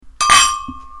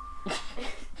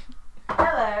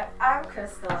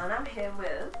Crystal, and I'm here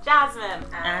with Jasmine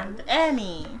and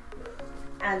Annie.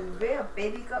 And we are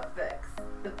Baby Got Books,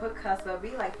 the podcast where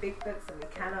we like big books and we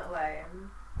cannot lie.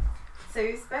 So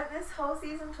we spent this whole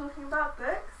season talking about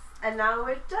books, and now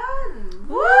we're done.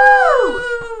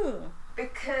 Woo!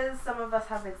 Because some of us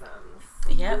have exams.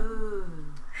 Yep. Ooh.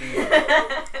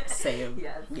 Same.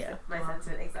 Yes. Yeah. My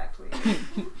sentiment exactly.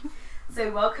 So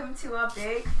welcome to our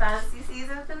big fancy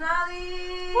season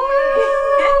finale.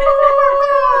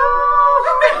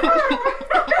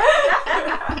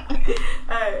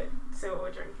 So what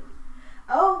we're drinking?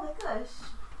 Oh my gosh.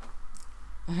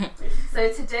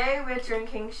 So today we're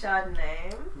drinking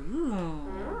Chardonnay. Ooh.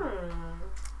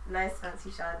 Nice fancy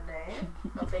Chardonnay.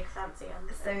 A big fancy one.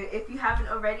 So if you haven't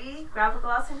already, grab a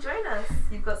glass and join us.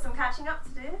 You've got some catching up to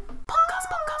do.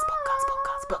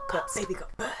 Podcast. Baby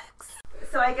got books.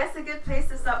 So I guess a good place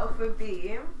to start off would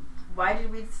be, why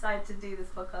did we decide to do this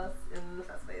podcast in the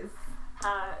first place?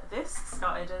 This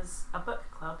started as a book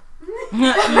club.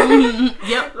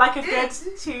 Yep. Like a good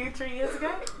 2-3 years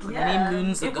ago. Many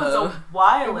moons It ago. was a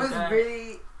while It was ago.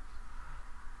 really...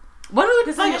 When we were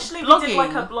Because like initially blogging. we did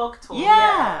like a blog tour.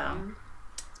 Yeah.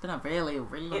 It's been a really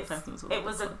long time since It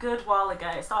was a good while ago.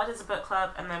 It started as a book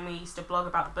club, and then we used to blog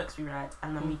about the books we read,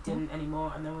 and then we didn't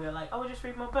anymore, and then we were like, oh, we'll just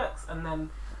read more books, and then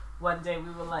one day we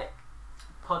were like,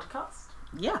 podcast?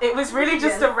 Yeah. It was really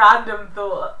just a random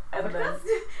thought, and then...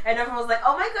 And everyone was like,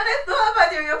 oh my god, I thought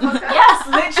about doing a podcast. Yes,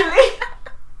 literally!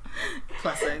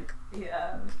 Classic.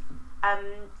 Yeah.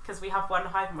 Because we have one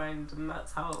hive mind, and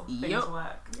that's how things Yep.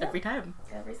 work. Every time.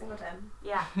 Every single time.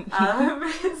 Yeah.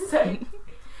 So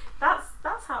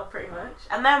that's how pretty much.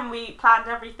 And then we planned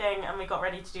everything, and we got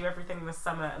ready to do everything this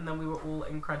summer, and then we were all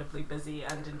incredibly busy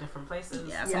and in different places.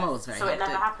 Yeah, Yes. summer was very So it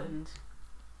never hectic. happened.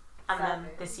 And then Sadly.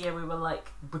 this year we were like,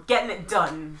 we're getting it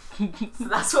done. So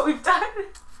that's what we've done.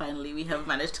 Finally, we have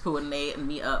managed to coordinate and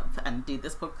meet up and do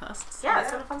this podcast. Yeah,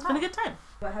 it's been a fun It's been a time. good time.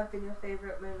 What have been your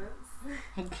favourite moments?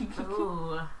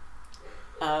 Ooh.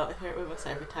 My favorite moments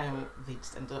every time we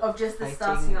just end up Of just the fighting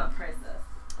starting up process.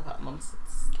 about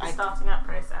nonsense. The starting up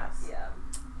process. Yeah.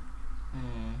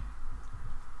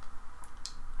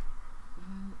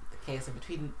 Okay, so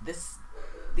between these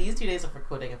 2 days of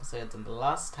recording episodes and the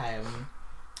last time,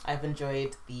 I've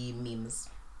enjoyed the memes.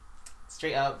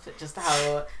 Straight up, just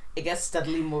how it gets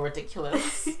steadily more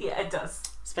ridiculous, Yeah, it does.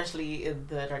 especially in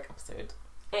the Drake episode.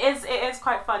 It is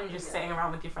quite fun just Yeah. sitting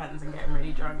around with your friends and getting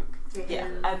really drunk. Yeah.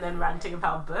 And then ranting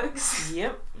about books.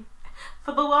 Yep.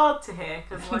 For the world to hear,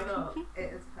 because why not?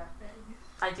 It is perfect.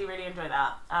 I do really enjoy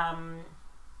that.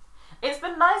 It's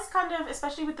been nice, kind of,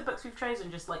 especially with the books we've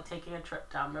chosen, just like taking a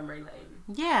trip down memory lane.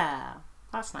 Yeah,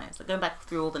 that's nice. Like going back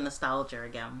through all the nostalgia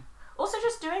again. Also,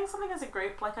 just doing something as a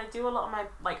group. Like I do a lot of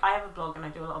I have a blog and I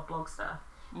do a lot of blog stuff.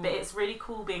 But it's really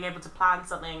cool being able to plan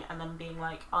something and then being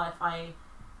like, oh, if I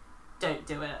don't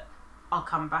do it, I'll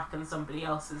come back and somebody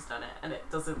else has done it, and it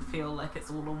doesn't feel like it's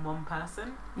all on one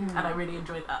person. And I really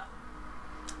enjoy that.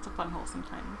 It's a fun, wholesome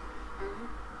time.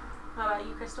 How about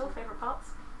you, Crystal? Favorite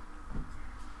parts?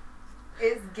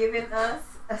 It's given us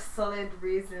a solid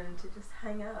reason to just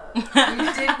hang out. You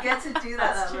didn't get to do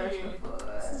that That's much true. before.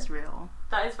 This is real.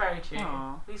 That is very true.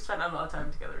 Aw. We've spent a lot of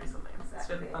time together recently. It's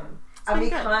been Exactly. fun. And we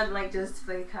been good. can't like just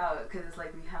flake out because it's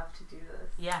like we have to do this.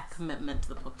 Yes. Commitment to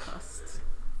the podcast.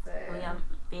 So, We are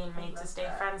being made to love stay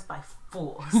that. friends by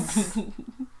force.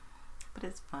 But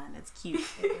it's fun. It's cute.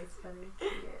 it is funny to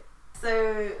see it.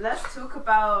 So let's talk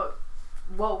about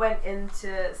what went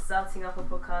into starting up a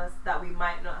podcast that we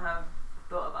might not have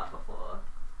thought about before.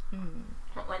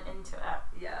 What went into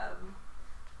it? Yeah.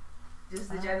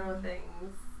 Just the general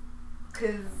things.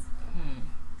 Because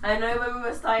I know when we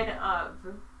were starting it up,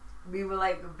 we were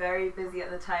like very busy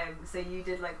at the time, so you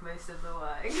did like most of the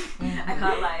work. I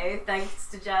can't lie. Thanks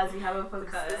to Jazz, we have a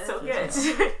podcast. It's so good.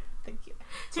 Yeah. Thank you.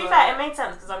 To be fair, it made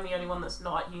sense because I'm the only one that's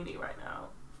not at uni right now.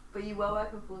 But you were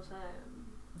working full time.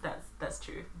 That's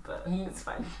true, but it's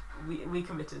fine. We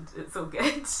committed. It's all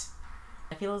good.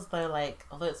 I feel as though, like,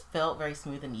 although it's felt very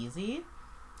smooth and easy,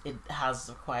 it has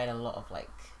required a lot of, like,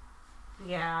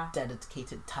 Yeah.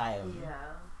 dedicated time.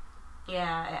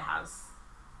 Yeah. It has.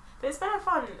 But it's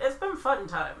been fun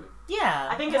time. Yeah.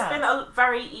 I think it's been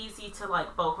very easy to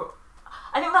like bulk.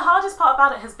 I think the hardest part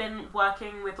about it has been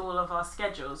working with all of our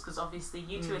schedules because obviously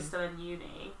you two are still in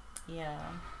uni. Yeah.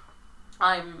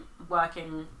 I'm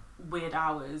working weird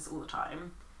hours all the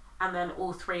time, and then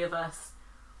all three of us.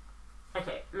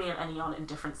 Okay, me and Annie aren't in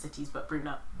different cities, but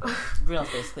Bruna, Real's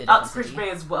basically a different Uxbridge city. may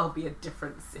as well be a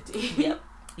different city.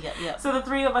 Yep. So the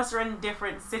three of us are in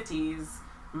different cities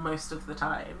most of the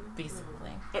time.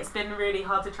 Basically. It's been really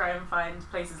hard to try and find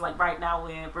places. Like right now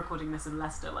we're recording this in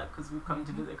Leicester, like because we've come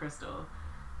to visit Crystal.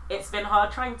 it's been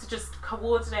hard trying to just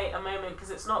coordinate a moment, because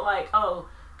it's not like, oh,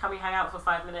 can we hang out for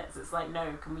 5 minutes? It's like,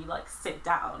 no, can we like sit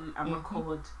down and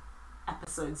record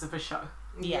episodes of a show?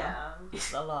 Yeah.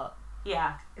 It's a lot.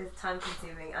 Yeah. It's time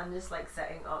consuming, and just like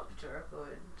setting up to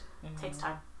record Takes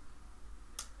time.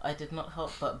 I did not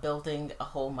help, but building a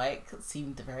whole mic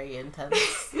seemed very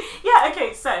intense. Yeah,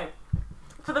 okay, so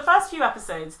for the first few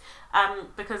episodes,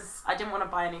 because I didn't want to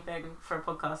buy anything for a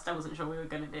podcast I wasn't sure we were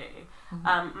going to do,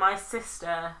 my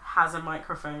sister has a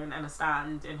microphone and a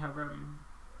stand in her room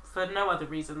for no other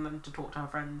reason than to talk to her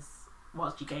friends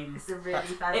whilst she games. It's a really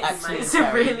fancy actually mic. It's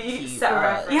a really cute.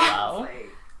 separate. Yeah. Wow. Like,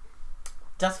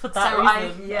 Just for that So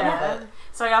reason. I love it.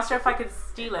 So I asked her if I could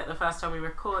steal it the first time we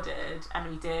recorded, and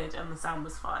we did, and the sound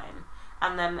was fine.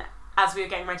 And then as we were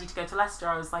getting ready to go to Leicester,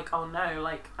 I was like, oh no,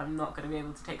 like, I'm not going to be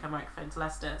able to take her microphone to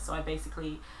Leicester. So I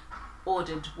basically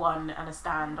ordered one and a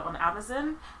stand on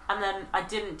Amazon, and then I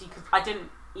didn't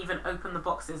even open the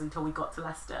boxes until we got to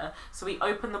Leicester. So we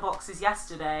opened the boxes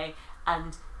yesterday,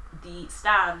 and the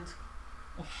stand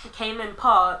came in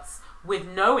parts with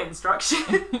no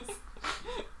instructions.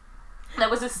 There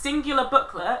was a singular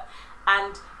booklet,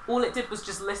 and all it did was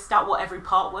just list out what every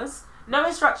part was. No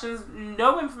instructions,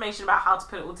 no information about how to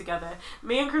put it all together.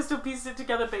 Me and Crystal pieced it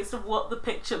together based on what the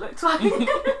picture looked like.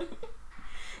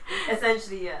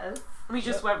 essentially, yes. We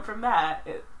just went from there.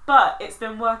 But it's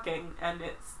been working, and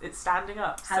it's standing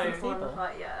up. Hasn't So fallen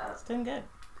apart yet. It's doing good.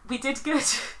 we did good.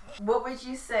 What would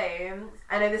you say?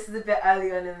 I know this is a bit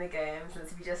early on in the game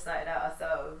since we just started out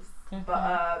ourselves,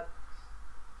 but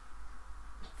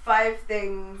 5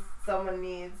 things someone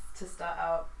needs to start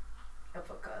out a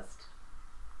podcast.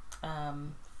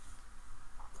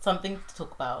 Something to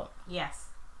talk about. Yes.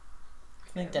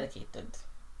 Something dedicated.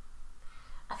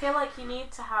 I feel like you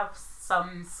need to have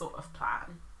some sort of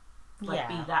plan. Like,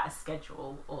 be that a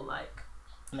schedule or like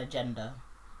an agenda.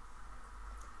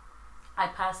 I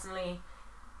personally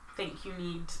think you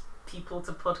need people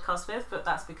to podcast with, but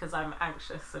that's because I'm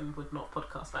anxious and would not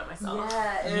podcast by myself.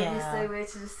 Yeah, it would be so weird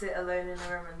to just sit alone in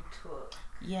a room and talk.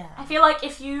 Yeah. I feel like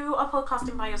if you are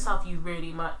podcasting by yourself, you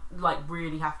really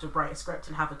really have to write a script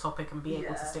and have a topic and be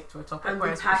able to stick to a topic. And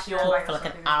Whereas if passionate you're about for like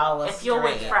an something as well. hour if you're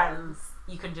with straight. friends,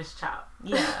 you can just chat.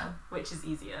 Yeah. Which is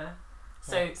easier.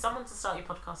 So someone to start your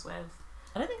podcast with.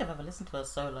 I don't think I've ever listened to a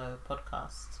solo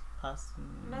podcast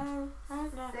person. No, I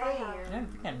don't know. Same. I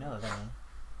don't think I know of any.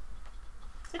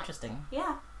 It's interesting.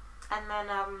 Yeah. And then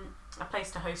a place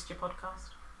to host your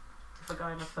podcast. If we're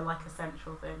going for like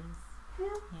essential things.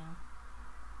 Yeah.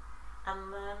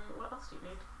 And then what else do you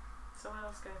need? So where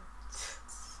else go?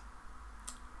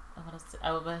 What else? I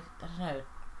don't know.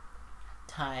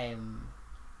 Time.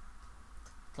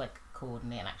 Like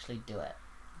coordinate and actually do it.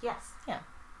 Yes. So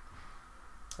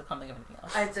I can't think of anything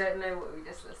else. I don't know what we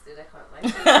just listed. I can't lie.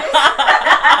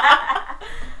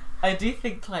 I do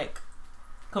think like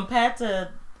compared to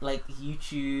like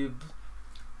YouTube,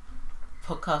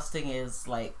 podcasting is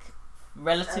like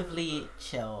relatively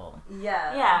chill.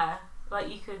 Yeah. Yeah. Like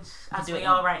you could, as do we it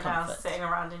are in right now, comfort. sitting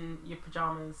around in your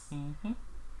pajamas, Mm-hmm.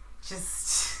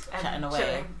 just Chatting away.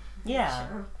 chilling. Yeah,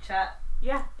 Chat.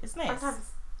 Yeah. it's nice.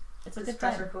 Sometimes. It's a Just good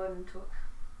press time. record and talk.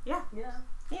 Yeah. Yeah.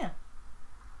 Yeah,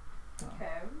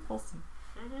 Okay. awesome.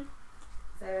 Mhm.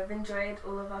 So I've enjoyed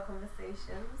all of our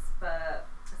conversations, but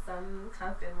some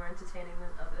have been more entertaining than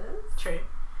others. True.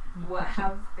 What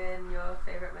have been your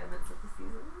favourite moments of the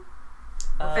season?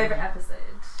 Or favourite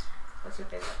episode? What's your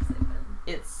favourite episode then?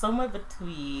 It's somewhere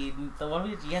between the one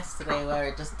we did yesterday where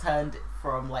it just turned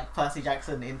from like Percy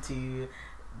Jackson into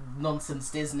nonsense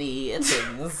Disney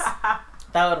things.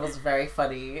 That one was very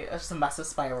funny. It was just a massive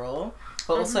spiral.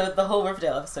 But also the whole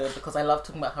Riverdale episode because I love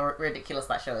talking about how ridiculous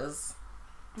that show is.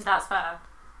 That's fair.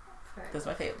 Those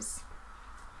are my faves.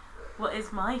 What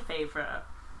is my favourite?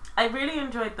 I really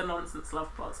enjoyed the Nonsense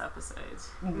Love Plots episode.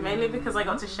 Mainly because I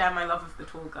got to share my love of the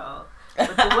tall girl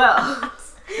with the world.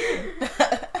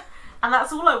 And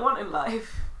that's all I want in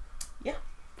life. That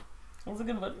was a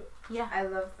good one. Yeah. I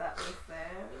love that was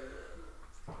there.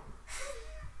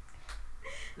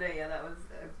 No, yeah, that was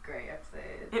a great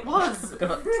episode. It was.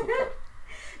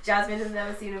 Jasmine has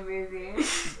never seen a movie.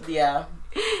 Yeah.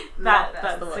 Love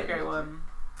That's the a one. great one.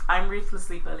 I'm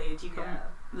ruthlessly bullied. You can Yeah.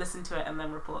 listen to it and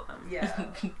then report them.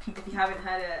 Yeah. If you haven't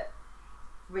heard it,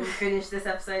 when you finish this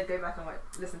episode, go back and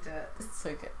listen to it. It's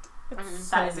so good. That It's is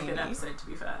so a good meaty. episode, to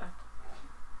be fair.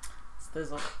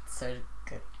 Those are so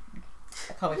good.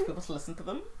 I can't wait for people to listen to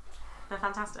them. They're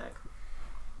fantastic.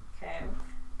 Okay.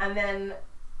 And then,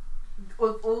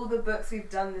 of all the books we've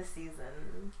done this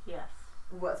season, Yes.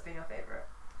 what's been your favourite?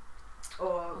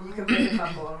 Or you can pick a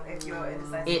couple if you're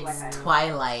indecisive like I It's am.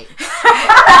 Twilight.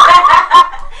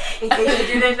 In case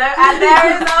you didn't know. And there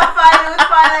is our final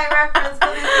Twilight reference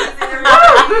for this season.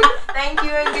 Thank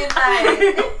you and good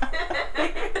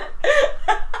night.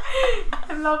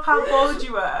 I love how bold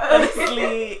you were.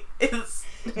 Honestly, it's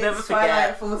never It's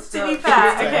Twilight forget. full To stop. be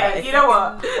fair, It's okay, Twilight. you know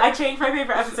what? I changed my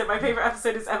favourite episode. My favourite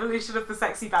episode is Evolution of the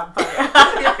Sexy Vampire.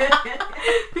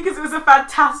 Because it was a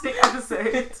fantastic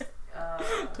episode.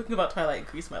 Talking about Twilight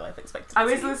increased my life expectancy. I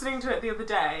was listening to it the other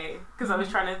day because I was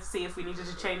trying to see if we needed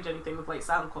to change anything with like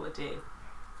sound quality.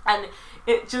 And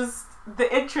it just,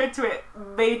 the intro to it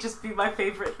may just be my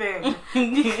favourite thing.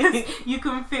 Because you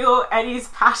can feel Eddie's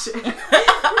passion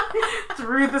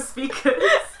through the speakers.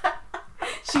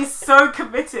 She's so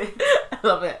committed. I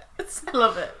love it. I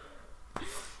love it.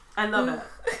 I love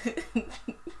it.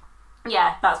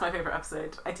 Yeah, that's my favourite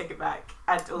episode. I take it back.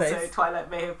 And also, Nice. Twilight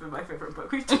may have been my favourite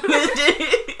book we've done.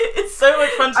 It's so much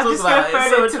fun to I'm talk just gonna about. phone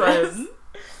It's so into much this. fun.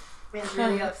 It's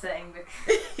really upsetting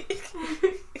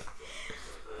because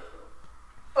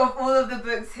of all of the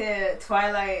books here,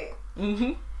 Twilight,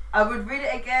 Mm-hmm. I would read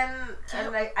it again,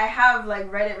 and like I have like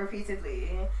read it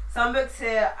repeatedly. Some books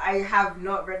here I have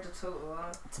not read at all.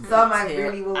 Some I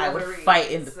really will I never would read,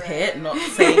 fight in the so- pit, not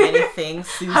saying anything.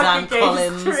 Suzanne Hunger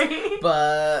Games Collins, 3.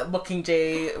 but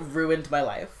Mockingjay ruined my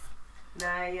life.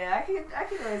 Nah, yeah, I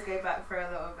could always go back for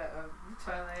a little bit of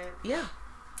Twilight. Yeah.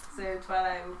 So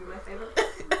Twilight will be my favourite.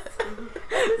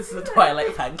 This is a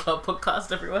Twilight fan club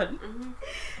podcast, everyone.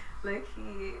 Low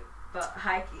key, but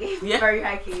high key. Yeah. Very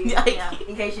high key. Yeah. Yeah.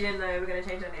 In case you didn't know, we're gonna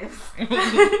change our names.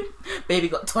 Baby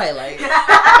got Twilight.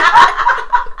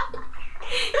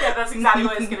 Yeah, that's exactly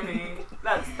what it's gonna be.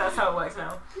 That's how it works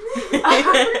now.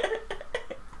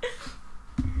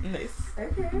 Nice.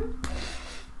 Okay.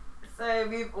 So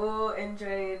we've all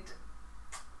enjoyed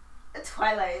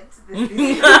Twilight this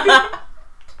season.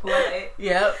 Twilight.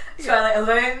 Yep. Twilight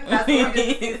alone. That's what we did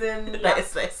this season.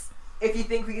 Nice. If you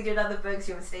think we could do other books,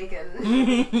 you're mistaken.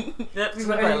 Yep. We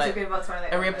were only Twilight. talking about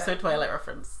Twilight. Every ever. episode Twilight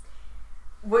reference.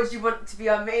 What do you want to be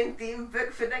our main theme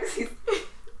book for next season?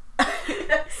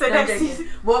 So No, I'm next joking. season,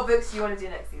 What books do you want to do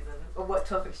next season? Or what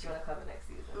topics do you want to cover next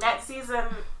season? next season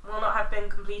will not have been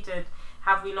completed.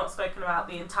 Have we not spoken about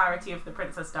the entirety of the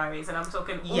Princess Diaries? And I'm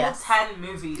talking all Yes. 10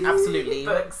 movies. Absolutely.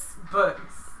 Books.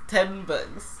 10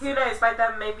 books. Who knows? By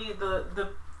then, maybe the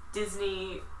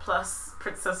Disney Plus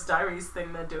Princess Diaries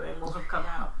thing they're doing will have come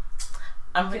out.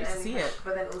 I'm ready to see it.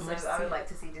 But then also, Ready to I see would it. like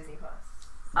to see Disney Plus.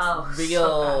 Oh, Real.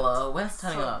 so When's bad.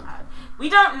 turning So up? bad. We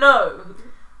don't know.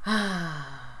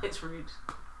 It's rude.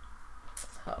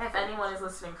 If anyone is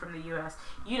listening from the US,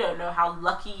 you don't know how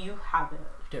lucky you have it.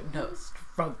 Don't know.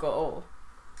 Struggle.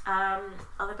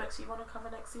 Other books you want to cover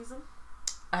next season?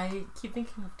 I keep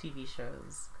thinking of TV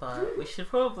shows, but we should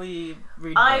probably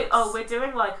read We're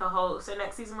doing like a whole. So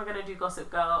next season we're gonna do Gossip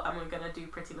Girl and we're gonna do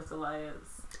Pretty Little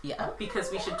Liars yeah, because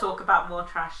we should talk about more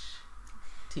trash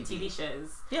TV. TV shows.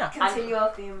 Yeah, Continue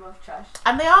our theme of trash.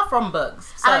 and they are from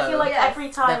books. So And I feel like yes, every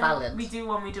they're time valid. we do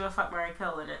one, we do a Fuck, Marry,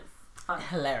 Kill, and it's fun.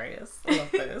 hilarious. I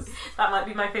love those. That might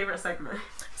be my favourite segment.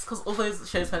 It's because all those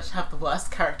shows manage to have the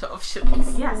worst character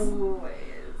options. Yes. Always.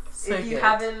 So if you good.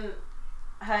 haven't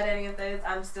heard any of those,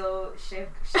 I'm still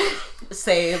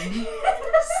Same.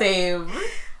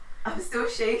 I'm still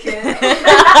shaking.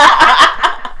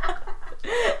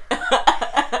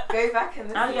 Go back and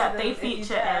listen Oh yeah, to them they if you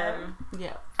feature can.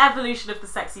 Yeah. Evolution of the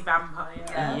Sexy Vampire.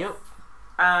 Yeah. Yes.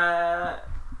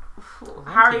 Yep.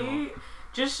 Harry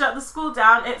just shut the school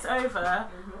down, it's over,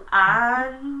 Mhm.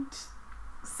 and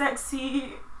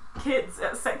sexy kids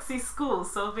at sexy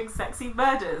schools solving sexy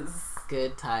murders.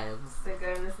 Good times. So go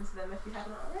and listen to them if you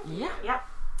haven't already. Yeah. Yep.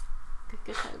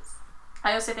 Good times.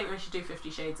 I also think we should do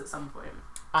 50 Shades at some point.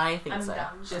 I think I'm so.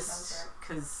 down. Just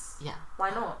because. Yeah.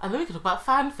 Why not? And then we could talk about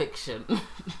fan fiction.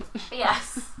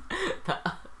 Yes. The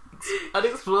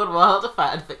unexplored world of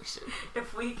fan fiction.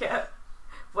 If we get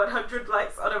 100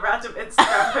 likes on a random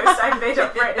Instagram post I made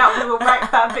up right now, we will write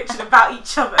fan fiction about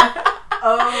each other.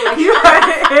 Oh my You god. heard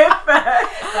it here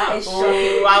first. That is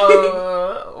shocking.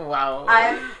 Wow. Wow.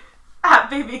 I'm At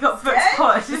Baby Got Books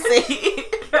Pod. See?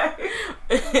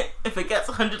 If it gets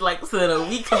 100 likes within a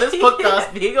week of this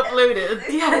podcast being uploaded.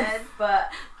 yes, but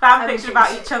Fan I'm fiction about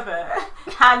kidding. each other,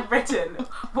 handwritten.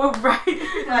 We'll read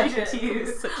it to you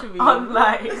It's such a meme.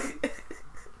 online.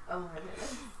 oh my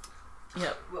goodness.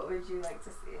 Yep. What would you like to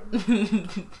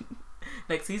see?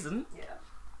 Next season, Yeah.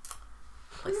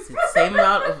 let's see the same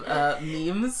amount of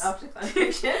memes After fan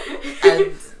fiction.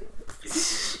 and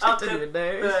I After don't even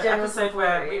know. The General episode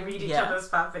where we boring. read each Yeah. other's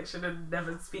fan fiction and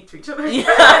never speak to each other.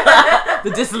 Yeah.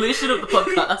 The dissolution of the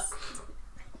podcast.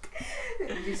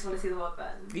 You just want to see the world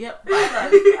burn. Yep.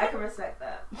 I can respect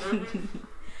that. Mhm.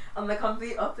 On the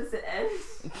complete opposite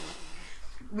end,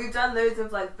 we've done loads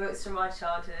of like books from our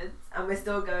childhoods, and we're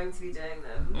still going to be doing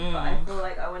them. But I feel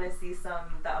like I want to see some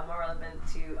that are more relevant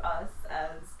to us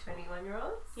as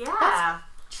 21-year-olds. Yeah.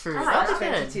 True. That's That's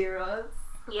good. 22-year-olds.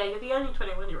 Yeah, you're the only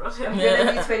 21-year-old I'm here.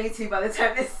 gonna be 22 by the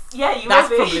time this. Yeah, you That's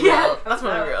will be. probably Yeah. real. That's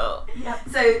probably real. Yeah.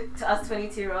 So to us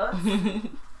 22-year-olds,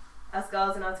 us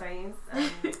girls in our 20s,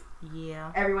 and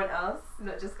Yeah. everyone else,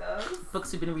 not just girls.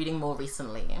 Books we've been reading more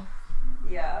recently.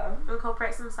 Yeah.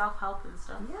 Incorporate some self-help and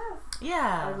stuff. Yes.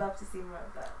 Yeah. I'd love to see more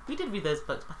of that. We did read those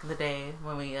books back in the day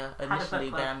when we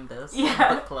initially book club. ran this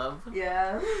Yeah. book club.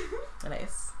 Yeah.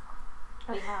 Nice.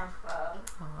 We have. Wow.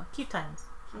 Oh, cute times.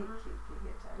 Cute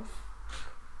times.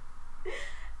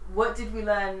 What did we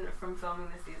learn from filming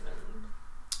this season?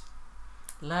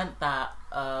 Learned that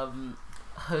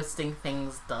hosting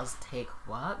things does take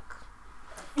work.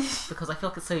 Because I feel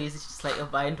like it's so easy to just let your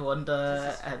mind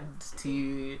wander and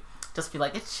to just feel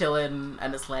like it's chilling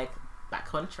and it's like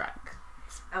back on track.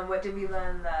 And what did we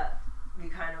learn that we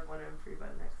kind of want to improve on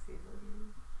next season?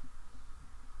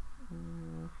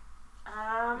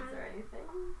 Is there anything?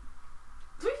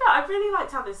 To be fair, I really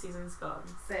liked how this season's gone.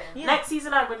 Same. Yeah. Next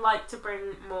season, I would like to bring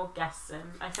more guests in.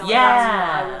 I feel Yeah. like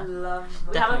that's I would love. we have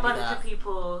a Definitely bunch that. of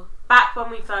people back when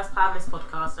we first planned this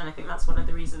podcast, and I think that's one of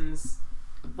the reasons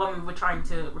when we were trying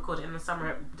to record it in the summer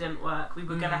it didn't work. We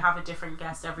were going to have a different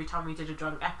guest every time we did a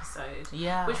drunk episode,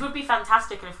 Yeah. which would be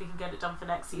fantastic, and if we can get it done for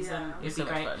next season, Yeah. it'd It's be so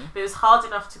much great. fun. But it was hard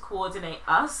enough to coordinate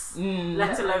us, let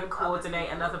Yeah. alone Other coordinate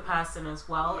people. another person as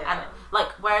well. Yeah. And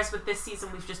like, whereas with this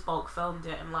season we've just bulk filmed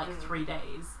it in like 3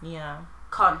 days. Yeah.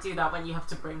 Can't do that when you have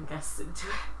to bring guests into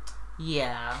it.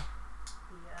 Yeah.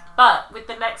 Yeah. But with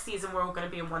the next season, we're all going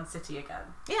to be in one city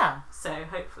again. Yeah. So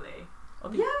hopefully,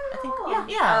 Yeah. I think yeah.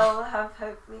 yeah. I'll have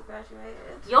hopefully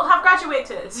graduated. you'll have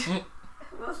graduated.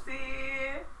 We'll see.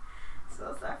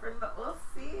 Still suffering, but we'll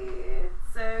see.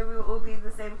 So we will all be in the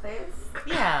same place.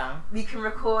 Yeah. We can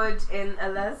record in a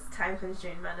less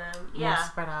time-constrained manner. Yeah. More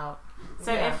spread out.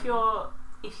 So Yeah.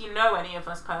 if you know any of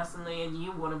us personally and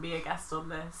you want to be a guest on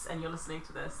this and you're listening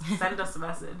to this, send us a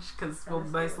message because we'll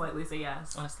most likely say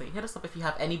yes. Honestly, hit us up if you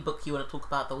have any book you want to talk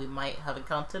about that we might have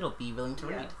encountered or be willing to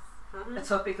read. Yes. Mhm. A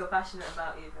topic you're passionate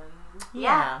about, even.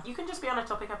 Yeah, you can just be on a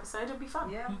topic episode. It'd be fun.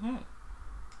 Yeah. Mm-hmm.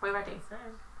 We're ready.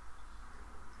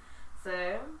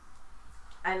 So,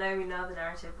 I know we know the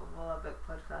narrative of all our book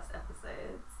podcast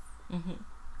episodes. Mm-hmm.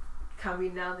 Can we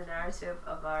know the narrative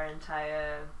of our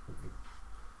entire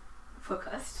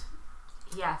podcast?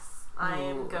 Yes, I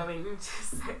am Ooh. going to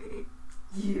say.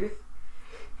 You.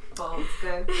 Bold,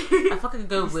 go. I feel like I could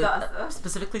go You with start us off.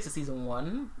 specifically to season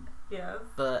 1, Yes.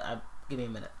 but give me a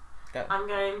minute. Go. I'm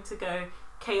going to go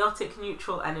chaotic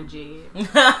neutral energy.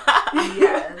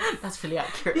 Yes. That's really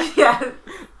accurate. Yeah,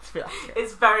 That's really accurate.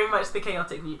 it's very much the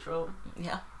chaotic neutral.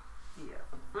 Yeah. Yeah.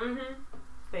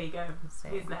 There you go.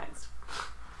 Same. Who's next?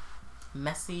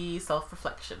 Messy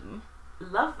self-reflection.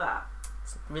 Love that.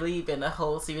 It's really been a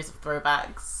whole series of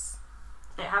throwbacks.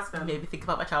 It has been. Made me think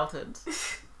about my childhood.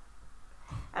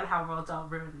 And how Roald Dahl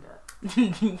ruined it.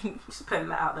 Just putting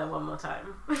that out there one more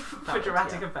time for would,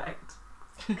 dramatic yeah. effect.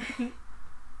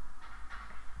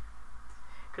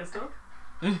 Crystal?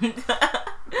 Nail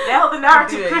Nail the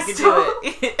narrative, Crystal.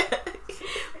 You can do it.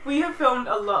 We have filmed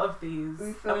a lot of these, We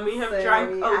and filmed we have so drank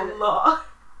many, a and- lot.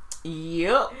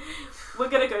 Yup. We're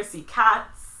gonna go see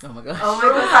Cats. Oh my gosh. Oh my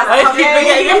We're all god, kinda I keep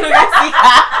forgetting hungry. to go see that.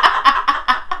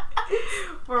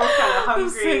 We're all kind of I'm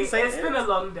so hungry. excited. It's been a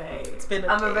long day. It's been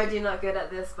I'm okay. already not good at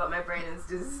this, but my brain is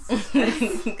just.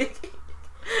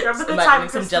 Remember the time Imagining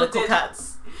some Crystal jellicle did?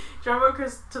 cats. Do you remember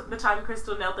the time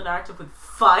Crystal nailed the narrative with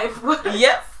 5 words?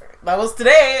 Yep. That was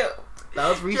today. That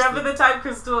was Do you recently. remember the time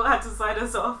Crystal had to sign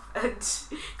us off and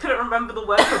couldn't remember the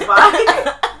word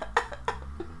goodbye?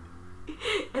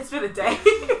 It's been a day.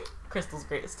 Crystal's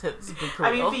greatest hits. Have been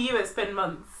I mean, brutal. for you, it's been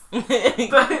months,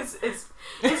 but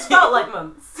it's felt like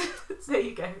months. So there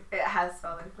you go. It has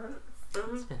felt like months.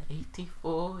 It's been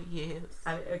 84 years.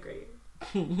 I agree.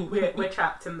 We're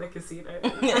trapped in the casino.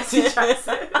 Percy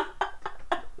Jackson.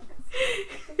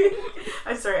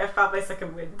 I'm sorry, I found my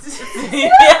second wind.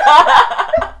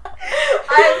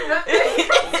 I'm not.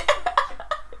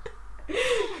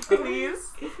 Please.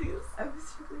 I was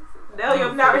struggling so Nail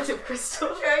your narrative, Crystal.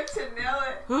 I'm trying to nail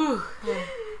it. Whew.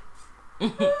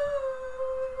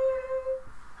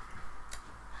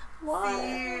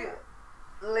 See you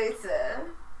later.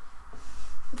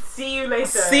 See you later.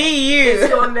 See It's you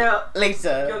your nail.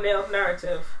 later. Your nailed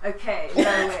narrative. Okay,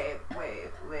 no,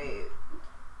 wait.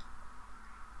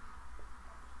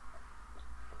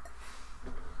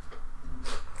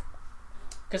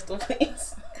 Crystal,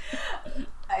 please.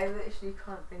 I literally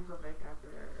can't think of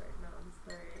vocabulary right now, I'm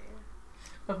sorry.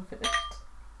 I'm finished.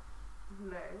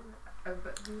 No.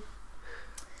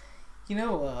 You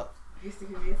know what? Used to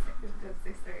give me a second to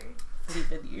say sorry.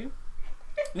 Believe in you.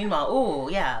 Meanwhile, oh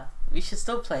yeah, we should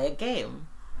still play a game.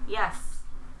 Yes.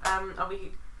 Are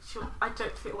we sure? I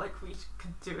don't feel like we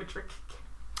could do a drinking game.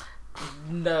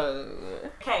 No.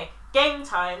 Okay, game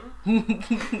time.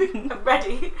 I'm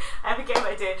ready. I have a game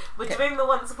idea. We're doing the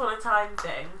Once Upon a Time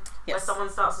thing. Yes. Where someone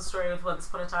starts a story with Once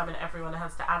Upon a Time and everyone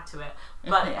has to add to it.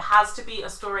 But it has to be a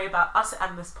story about us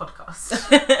and this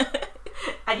podcast.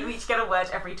 And you each get a word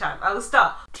every time. I will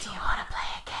start. Do you want to play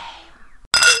a game?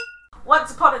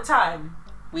 Once Upon a Time.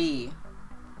 We.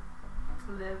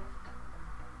 Live.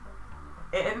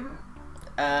 In.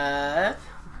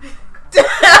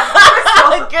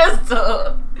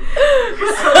 Crystal.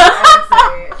 I'm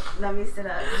sorry. Let me sit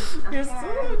up. You're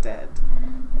so dead.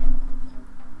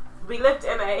 We lived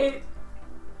in a.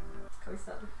 Can we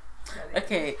start?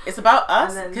 Okay, it's about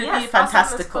us. And then- Could it Yes, be us on this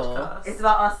fantastical? podcast. It's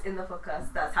about us in the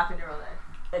podcast that's happened in real life.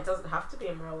 It doesn't have to be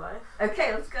in real life.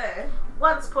 Okay, let's go.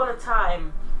 Once upon a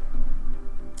time.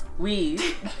 We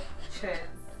Cheers.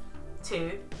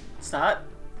 To. start.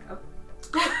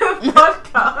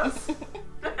 Podcast.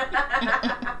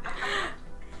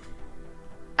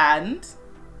 And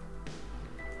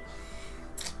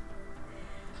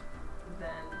Then.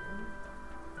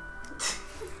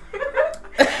 In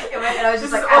my head, I was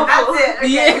just This like, is and that's awful. it. Okay,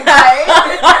 Yeah. bye.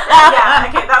 Yeah,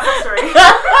 okay, that's our story.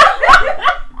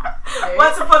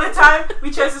 Once upon a time, we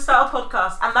chose to start a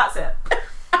podcast, and that's it.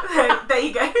 There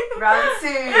you go. Round 2.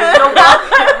 You're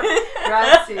welcome.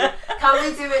 Round 2. Can we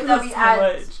do it that we Too add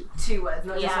much. 2 words,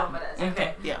 not just Yeah. 1 minute?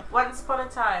 Okay. Yeah. Once upon a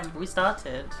time, We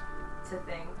started To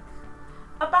think.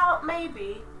 about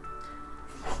maybe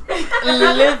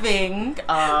living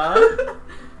our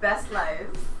Best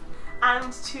lives.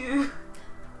 and to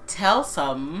tell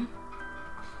some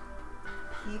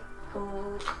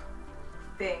People.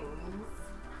 Things.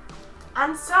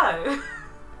 and so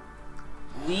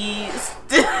we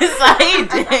decided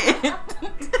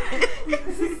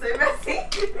This is so messy.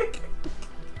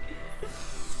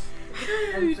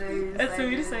 And so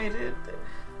we decided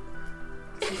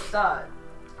to start.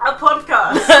 a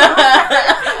podcast.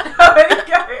 There we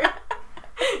go.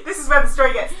 This is where the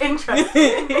story gets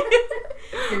interesting.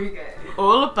 Here we go.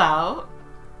 all about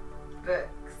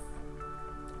Books.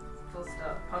 Full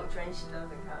stop. Punctuation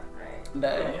doesn't count, right? no.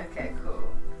 Okay, cool.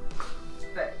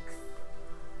 Books.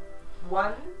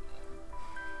 1.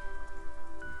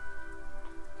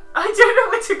 I don't know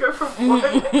where to go from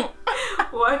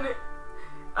one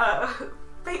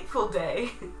fateful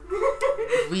day.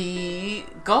 We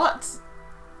got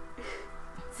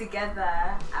Together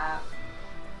at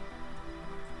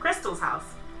Crystal's house.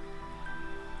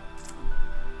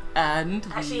 and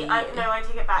Actually, we... I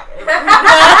take it back. wait.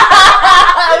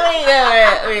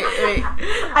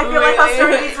 I feel like our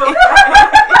story needs more.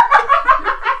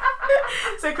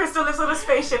 So Crystal lives on a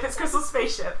spaceship. It's Crystal's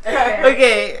spaceship.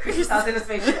 Okay. I was in a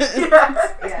spaceship.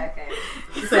 Yes. Yeah, okay.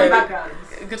 So- So, background.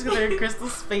 Go to the Crystal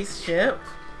spaceship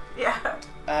Yeah.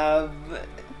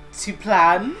 to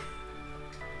plan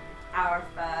Our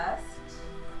first.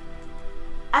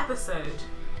 Episode.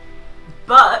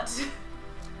 But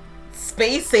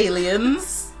space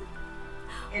aliens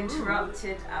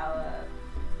Interrupted our.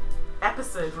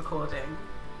 episode recording.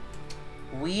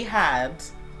 we had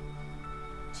To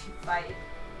fight.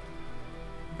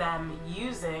 Them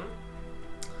using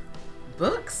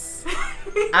books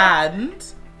and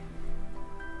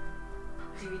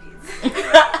DVDs.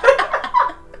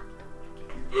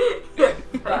 but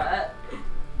But.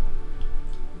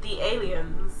 the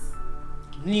aliens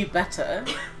knew better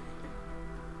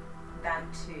Than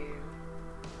to.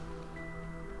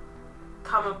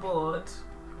 come aboard.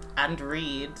 and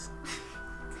read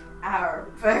Our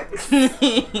books.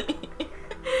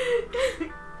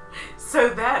 So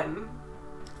then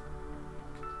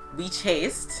we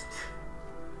chased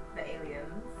The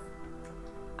aliens.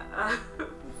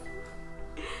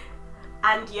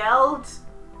 And yelled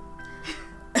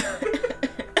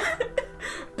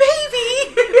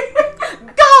baby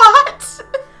got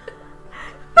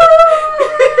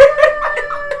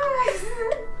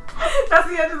That's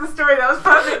the end of the story. That was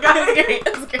perfect, guys.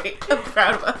 That's great. I'm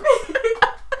proud of us.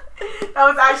 That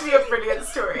was actually a brilliant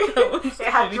story. It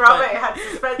had really drama, fun. it had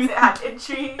suspense, it had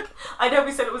intrigue. I know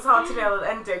we said it was hard to nail an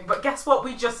ending, but guess what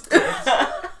we just did?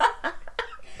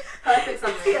 Perfect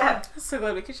summary. Yeah. So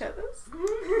glad we could share this.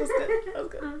 That was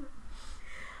good.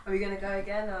 Are we gonna go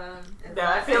again or? is No, I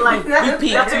that- feel like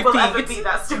Repeat, nothing will ever repeat. be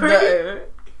that story. No.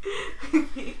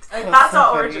 That's so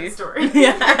our funny. origin story.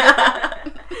 Yeah.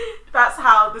 That's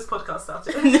how this podcast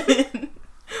started.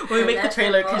 When we make the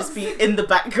trailer, it can just be in the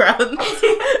background,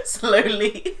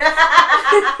 slowly,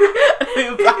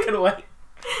 black and white.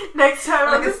 Next time,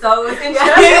 Like a Star Wars intro.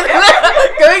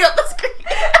 Going up the screen.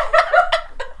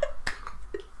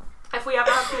 If we ever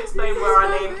have to explain where our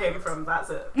name came from, that's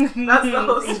it. That's the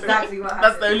whole story. Exactly what happened.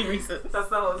 That's the only reason. That's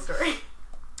the whole story.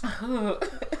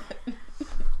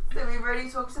 So we've already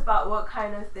talked about what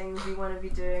kind of things we want to be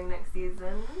doing next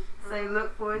season. So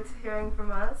look forward to hearing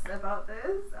from us about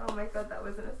this. Oh my god, that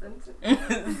wasn't a sentence.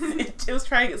 It was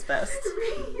trying its best.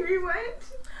 Rewind.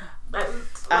 I'd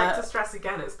like to stress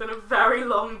again, it's been a very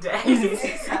long day.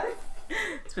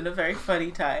 It's been a very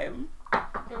funny time.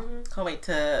 Can't wait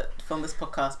to film this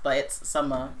podcast, but it's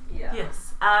summer. Yeah.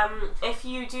 Yes. If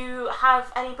you do have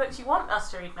any books you want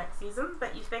us to read next season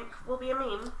that you think will be a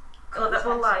meme, or that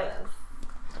we'll like,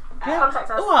 contact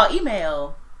us. Oh, our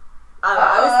email. I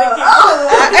was thinking.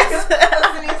 I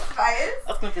was inspired. I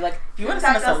was gonna be like, if you want to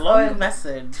send us a Contact us long on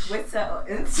message. Twitter or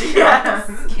Instagram. Yes.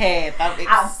 Okay, that makes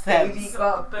At sense. Baby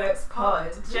Got Books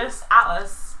Pod. Just at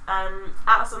us.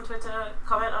 At us on Twitter,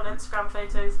 comment on Instagram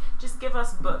photos. Just give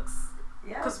us books.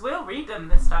 Yeah. Because we'll read them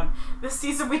this time. This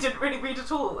season we didn't really read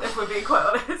at all, if we're being quite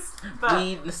honest. But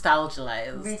We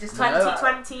nostalgized. We just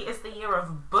 2020 is the year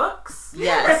of books.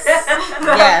 Yes.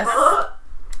 Yes.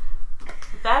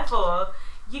 Therefore,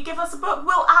 you give us a book,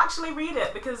 we'll actually read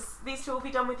it because these two will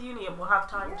be done with uni and we'll have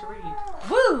time to read.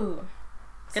 Woo!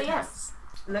 So Good yes.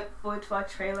 Look forward to our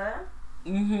trailer.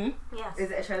 Yes.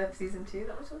 Is it a trailer for season 2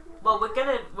 that we're talking about? Well,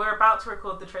 we're about to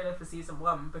record the trailer for season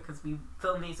 1 because we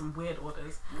filmed these in weird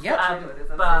orders. Yep.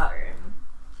 But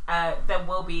there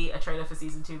will be a trailer for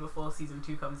season 2 before season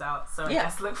 2 comes out, so I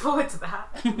guess look forward to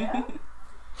that. Yeah.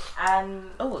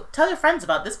 And Oh, tell your friends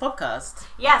about this podcast.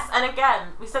 Yes, and again,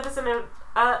 we said this in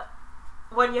a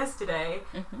one yesterday.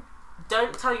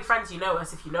 Don't tell your friends you know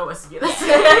us if you know us and you're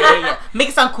listening. Yeah. Make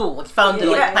it sound cool. Like you found it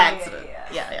like Yeah, by yeah, accident.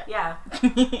 yeah.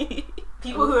 Yeah.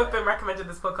 People who have been recommended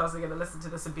this podcast are going to listen to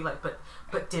this and be like,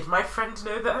 but did my friend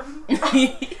know them?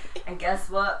 and guess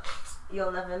what?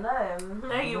 You'll never know.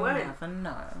 No, you won't. Never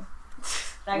know.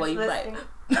 Thanks Well, for you listening.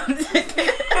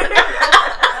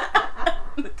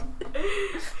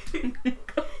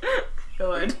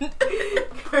 Go on.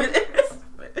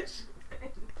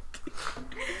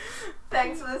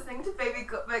 Thanks for listening to Baby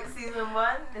Got Books season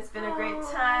 1. It's been a great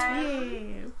time.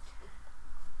 Yay.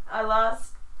 Our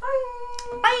last. Bye.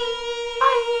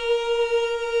 Bye.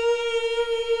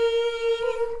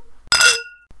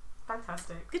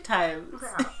 Fantastic. Good times.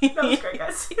 Yeah, that was great,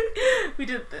 guys. We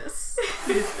did this.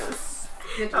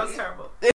 Good That was week. terrible.